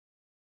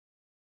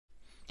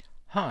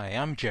Hi,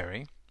 I'm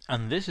Jerry,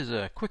 and this is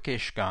a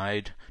quickish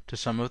guide to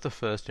some of the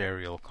first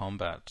aerial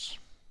combats.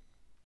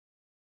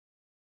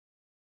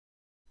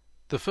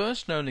 The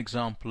first known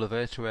example of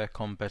air-to-air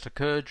combat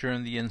occurred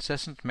during the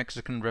incessant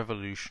Mexican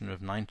Revolution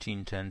of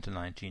 1910 to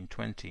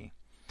 1920.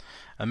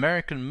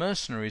 American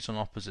mercenaries on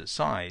opposite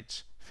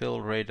sides,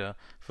 Phil Rader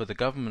for the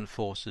government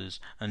forces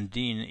and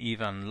Dean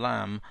Ivan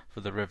Lamb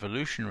for the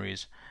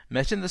revolutionaries,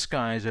 met in the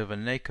skies over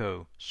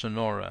Naco,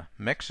 Sonora,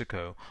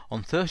 Mexico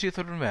on 30th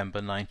of November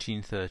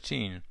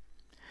 1913.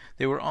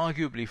 They were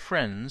arguably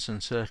friends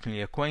and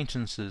certainly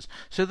acquaintances,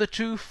 so the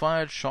two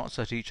fired shots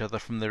at each other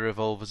from their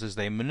revolvers as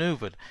they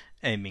maneuvered,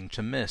 aiming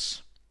to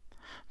miss.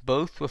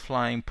 Both were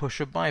flying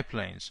pusher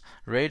biplanes,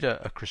 Rader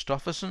a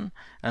Christopherson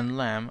and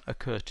Lamb a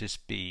Curtiss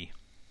B.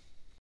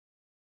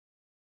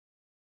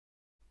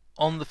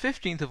 On the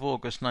 15th of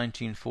August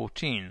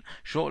 1914,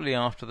 shortly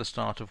after the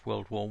start of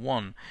World War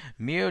I,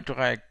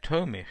 Miodrag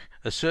Tomic,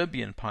 a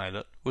Serbian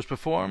pilot, was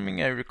performing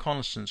a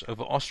reconnaissance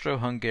over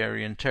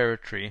Austro-Hungarian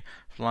territory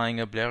flying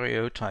a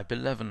Blériot Type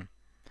 11.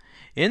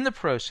 In the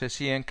process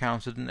he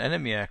encountered an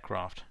enemy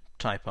aircraft,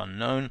 type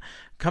unknown,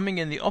 coming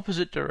in the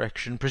opposite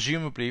direction,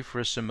 presumably for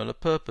a similar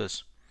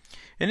purpose.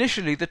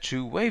 Initially the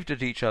two waved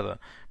at each other,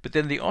 but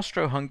then the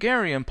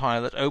Austro-Hungarian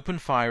pilot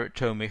opened fire at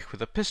Tomic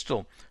with a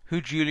pistol, who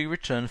duly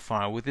returned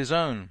fire with his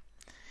own.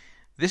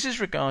 This is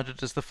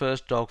regarded as the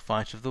first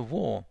dogfight of the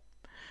war.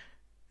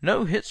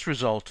 No hits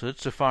resulted,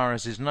 so far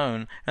as is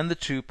known, and the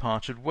two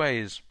parted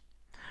ways.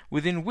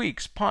 Within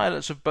weeks,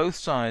 pilots of both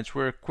sides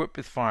were equipped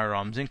with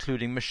firearms,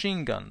 including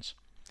machine guns.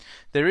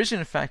 There is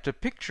in fact a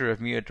picture of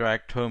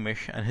Miodrag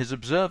Tomic and his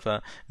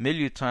observer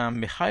Milutin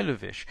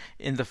Mihailovich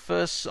in the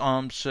first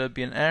armed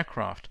Serbian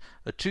aircraft,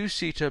 a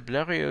two-seater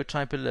Blériot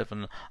Type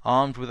 11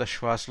 armed with a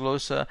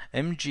Schwarzlose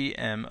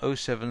MGM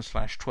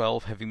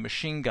 07/12 heavy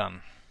machine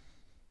gun.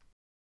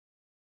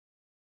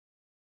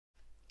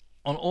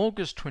 On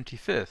August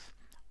 25th,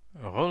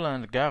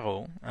 Roland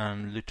Garraud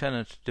and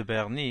Lieutenant de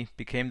Berny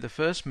became the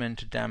first men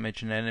to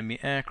damage an enemy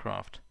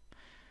aircraft.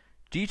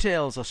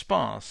 Details are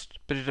sparse,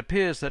 but it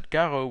appears that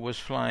Garraud was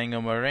flying a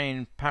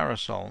Morane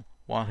Parasol,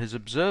 while his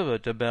observer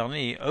de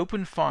Berny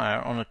opened fire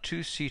on a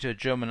two-seater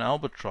German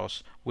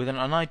Albatros with an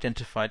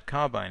unidentified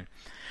carbine,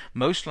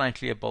 most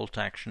likely a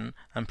bolt-action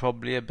and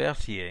probably a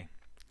Berthier.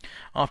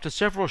 After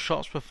several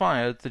shots were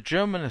fired, the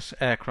German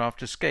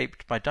aircraft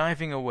escaped by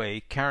diving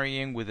away,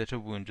 carrying with it a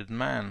wounded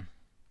man.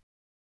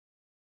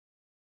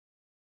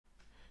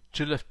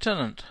 To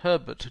Lieutenant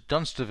Herbert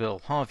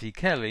Dunsterville Harvey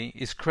Kelly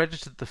is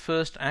credited the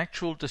first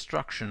actual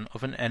destruction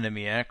of an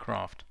enemy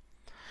aircraft.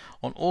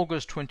 On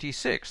August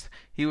 26th,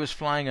 he was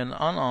flying an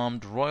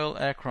unarmed Royal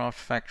Aircraft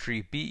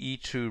Factory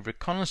BE-2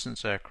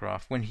 reconnaissance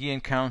aircraft when he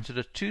encountered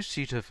a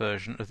two-seater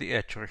version of the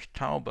Etrich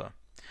Taube.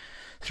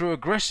 Through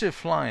aggressive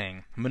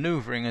flying,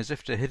 maneuvering as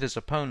if to hit his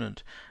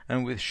opponent,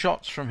 and with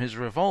shots from his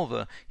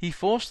revolver, he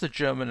forced the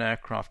German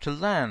aircraft to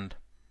land.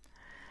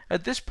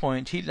 At this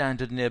point he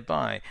landed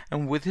nearby,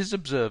 and with his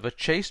observer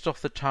chased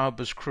off the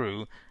Taube's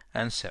crew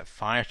and set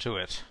fire to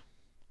it,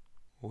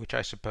 which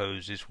I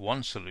suppose is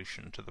one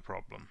solution to the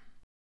problem.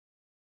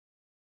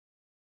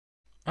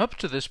 Up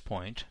to this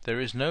point there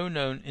is no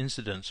known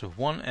incidence of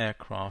one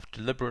aircraft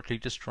deliberately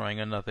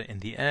destroying another in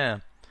the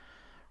air.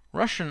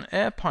 Russian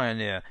air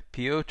pioneer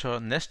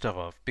Pyotr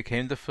Nesterov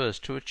became the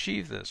first to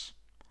achieve this.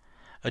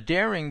 A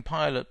daring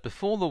pilot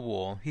before the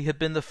war, he had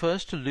been the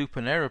first to loop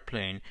an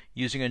aeroplane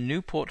using a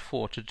Nieuport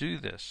 4 to do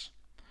this.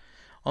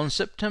 On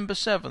September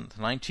 7,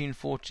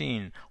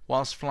 1914,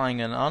 whilst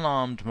flying an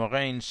unarmed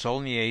Morane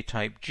Saulnier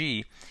Type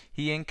G,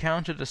 he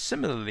encountered a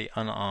similarly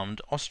unarmed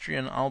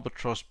Austrian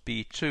Albatros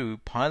B-2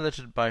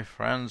 piloted by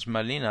Franz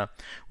Malina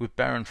with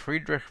Baron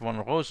Friedrich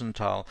von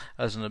Rosenthal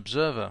as an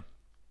observer.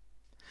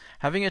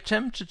 Having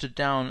attempted to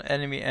down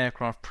enemy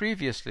aircraft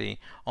previously,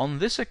 on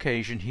this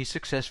occasion he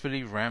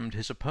successfully rammed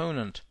his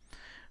opponent.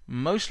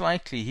 Most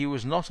likely he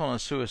was not on a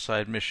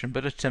suicide mission,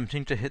 but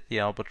attempting to hit the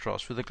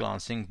Albatros with a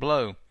glancing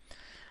blow.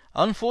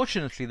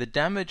 Unfortunately, the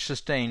damage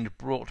sustained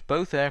brought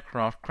both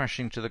aircraft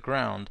crashing to the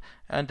ground,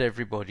 and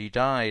everybody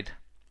died.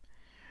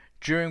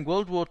 During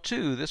World War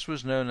II this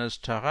was known as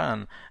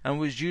Taran, and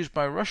was used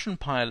by Russian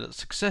pilots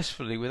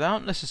successfully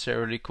without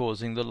necessarily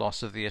causing the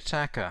loss of the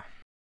attacker.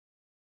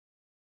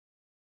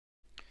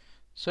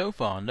 So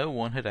far no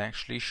one had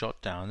actually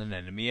shot down an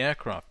enemy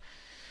aircraft.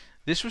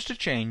 This was to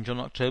change on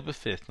October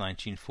 5,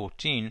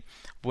 1914,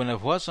 when a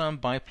Voisin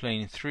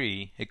biplane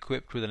 3,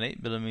 equipped with an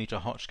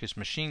 8mm Hotchkiss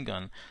machine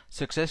gun,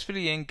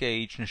 successfully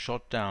engaged and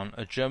shot down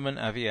a German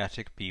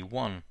Aviatic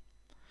B-1.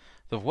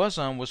 The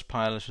Voisin was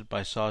piloted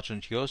by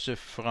Sergeant Joseph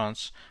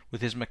Franz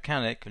with his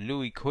mechanic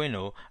Louis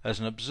Queneau as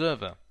an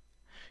observer.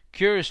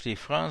 Curiously,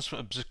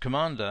 Franz's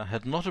commander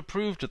had not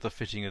approved of the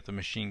fitting of the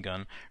machine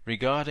gun,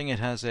 regarding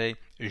it as a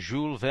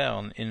Jules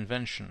Verne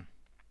invention.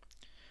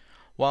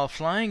 While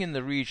flying in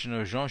the region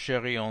of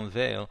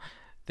Jonchery-en-Vale,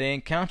 they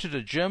encountered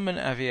a German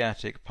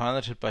Aviatic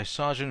piloted by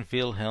Sergeant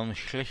Wilhelm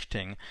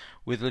Schlichting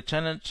with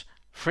Lieutenant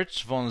Fritz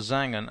von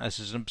Zangen as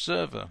his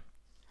observer.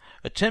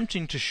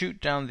 Attempting to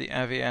shoot down the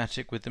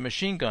Aviatic with the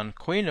machine gun,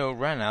 Queneau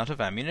ran out of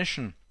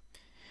ammunition.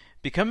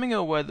 Becoming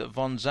aware that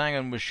von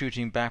Zangen was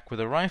shooting back with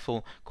a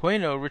rifle,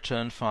 Queno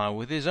returned fire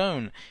with his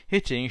own,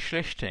 hitting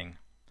Schlichting.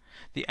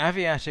 The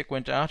Aviatic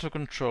went out of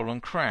control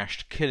and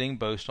crashed, killing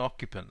both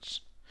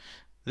occupants.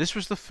 This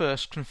was the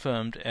first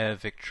confirmed air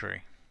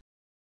victory.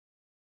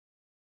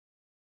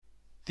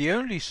 The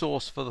only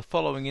source for the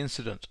following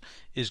incident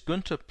is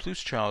Günter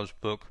Pluschau's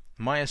book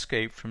My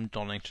Escape from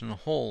Donington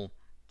Hall.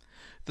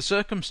 The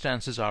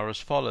circumstances are as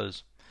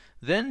follows.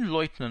 Then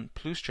Lieutenant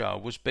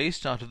Pluschau was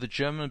based out of the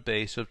German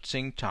base of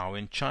Tsingtao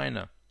in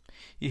China.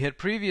 He had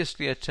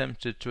previously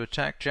attempted to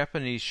attack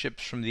Japanese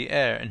ships from the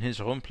air in his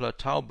Rumpler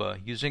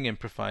Taube using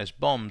improvised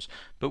bombs,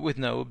 but with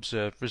no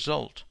observed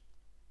result.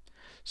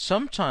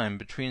 Sometime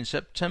between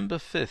September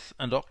 5th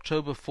and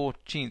October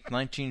 14th,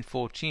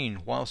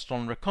 1914, whilst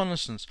on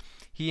reconnaissance,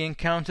 he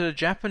encountered a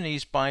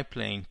Japanese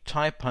biplane,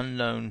 type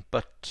unknown,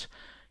 but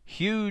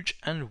huge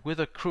and with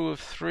a crew of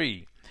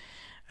 3,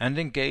 and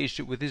engaged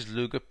it with his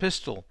Luger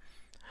pistol.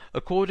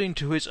 According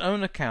to his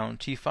own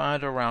account, he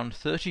fired around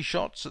 30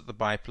 shots at the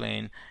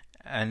biplane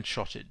and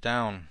shot it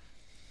down.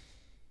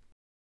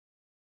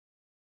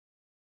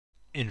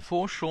 In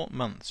 4 short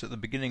months at the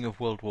beginning of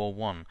World War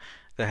I,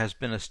 there has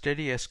been a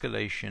steady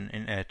escalation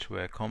in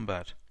air-to-air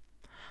combat.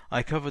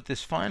 I covered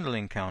this final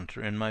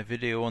encounter in my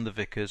video on the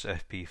Vickers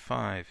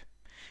FP5.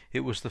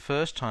 It was the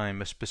first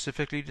time a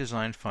specifically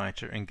designed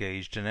fighter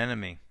engaged an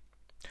enemy.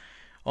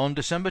 On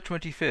December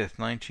 25,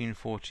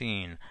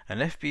 1914, an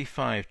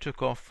FB-5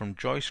 took off from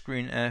Joyce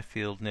Green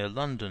Airfield near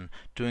London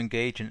to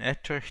engage an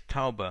Utrecht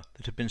Taube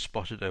that had been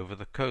spotted over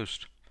the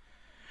coast.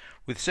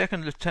 With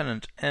Second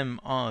Lieutenant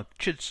M. R.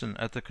 Chidson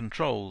at the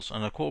controls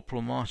and a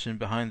Corporal Martin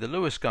behind the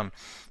Lewis gun,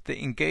 they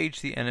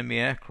engaged the enemy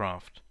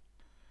aircraft.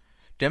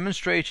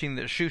 Demonstrating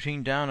that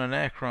shooting down an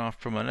aircraft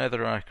from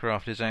another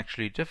aircraft is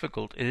actually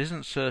difficult, it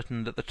isn't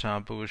certain that the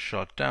Taube was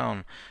shot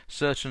down.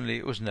 Certainly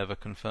it was never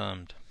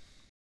confirmed.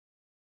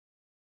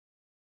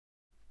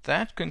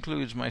 That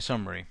concludes my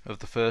summary of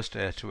the first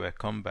air-to-air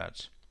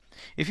combats.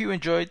 If you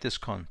enjoyed this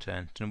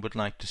content and would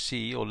like to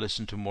see or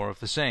listen to more of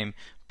the same,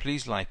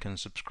 please like and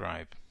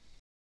subscribe.